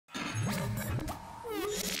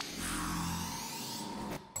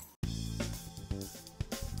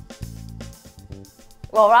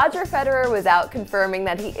While Roger Federer was out confirming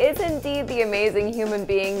that he is indeed the amazing human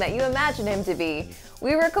being that you imagine him to be,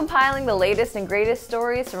 we were compiling the latest and greatest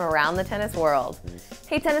stories from around the tennis world.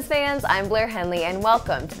 Hey tennis fans, I'm Blair Henley and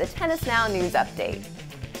welcome to the Tennis Now News Update.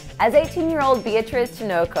 As 18-year-old Beatriz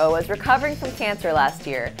Tinoco was recovering from cancer last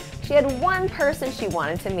year, she had one person she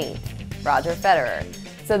wanted to meet, Roger Federer.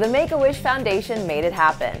 So the Make-A-Wish Foundation made it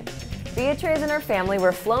happen. Beatriz and her family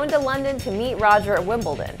were flown to London to meet Roger at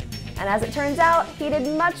Wimbledon. And as it turns out, he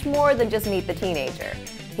did much more than just meet the teenager.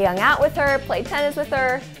 He hung out with her, played tennis with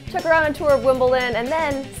her, took her on a tour of Wimbledon, and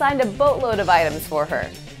then signed a boatload of items for her.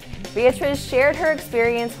 Beatriz shared her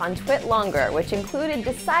experience on Twit Longer, which included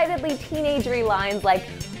decidedly teenagery lines like,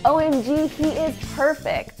 "OMG, he is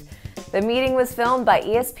perfect." The meeting was filmed by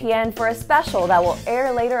ESPN for a special that will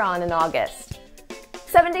air later on in August.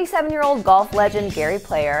 77-year-old golf legend Gary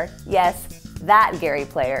Player, yes, that Gary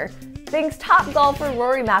Player, thinks top golfer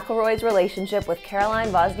Rory McIlroy's relationship with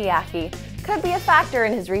Caroline Wozniacki could be a factor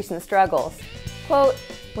in his recent struggles. Quote,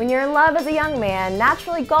 "When you're in love as a young man,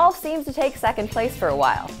 naturally golf seems to take second place for a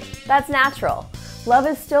while. That's natural. Love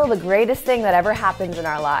is still the greatest thing that ever happens in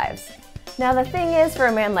our lives. Now the thing is, for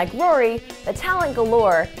a man like Rory, the talent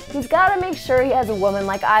galore, he's got to make sure he has a woman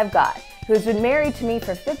like I've got, who's been married to me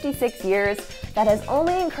for 56 years, that has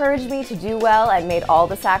only encouraged me to do well and made all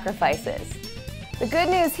the sacrifices." The good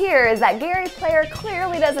news here is that Gary Player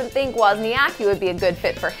clearly doesn't think Wozniacki would be a good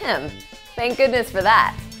fit for him. Thank goodness for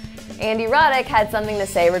that. Andy Roddick had something to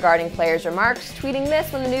say regarding Player's remarks, tweeting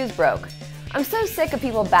this when the news broke. "I'm so sick of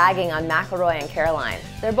people bagging on McIlroy and Caroline.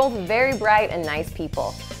 They're both very bright and nice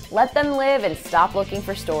people. Let them live and stop looking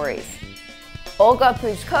for stories." Olga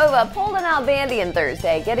Pliskova pulled an Albandian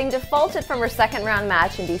Thursday, getting defaulted from her second-round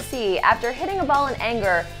match in DC after hitting a ball in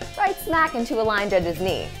anger right smack into a line judge's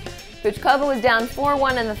knee. Pliskova was down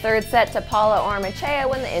 4-1 in the third set to Paula Ormachea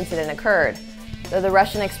when the incident occurred. Though the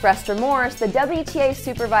Russian expressed remorse, the WTA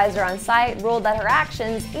supervisor on site ruled that her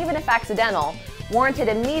actions, even if accidental, warranted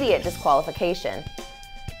immediate disqualification.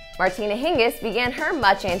 Martina Hingis began her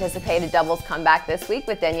much-anticipated doubles comeback this week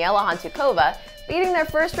with Daniela Hantuchova, beating their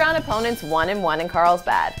first-round opponents 1-1 in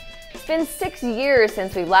Carlsbad. It's been 6 years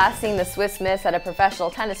since we've last seen the Swiss Miss at a professional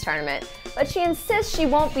tennis tournament, but she insists she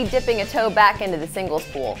won't be dipping a toe back into the singles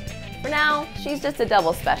pool. For now, she's just a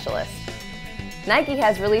doubles specialist. Nike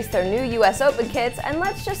has released their new US Open kits, and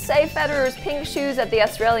let's just say Federer's pink shoes at the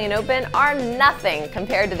Australian Open are nothing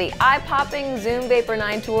compared to the eye-popping Zoom Vapor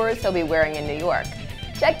 9 tours he'll be wearing in New York.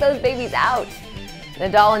 Check those babies out!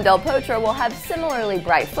 Nadal and Del Potro will have similarly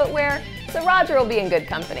bright footwear, so Roger will be in good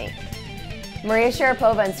company. Maria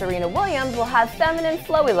Sharapova and Serena Williams will have feminine,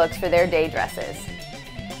 flowy looks for their day dresses.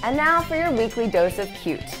 And now for your weekly dose of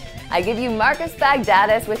cute. I give you Marcos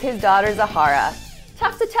Baghdatis with his daughter Zahara.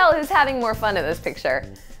 Tough to tell who's having more fun in this picture.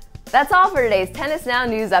 That's all for today's Tennis Now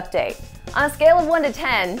News Update. On a scale of 1 to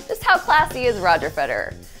 10, just how classy is Roger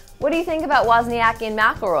Federer? What do you think about Wozniacki and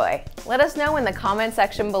McIlroy? Let us know in the comment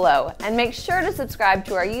section below, and make sure to subscribe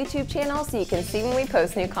to our YouTube channel so you can see when we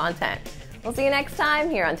post new content. We'll see you next time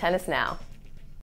here on Tennis Now.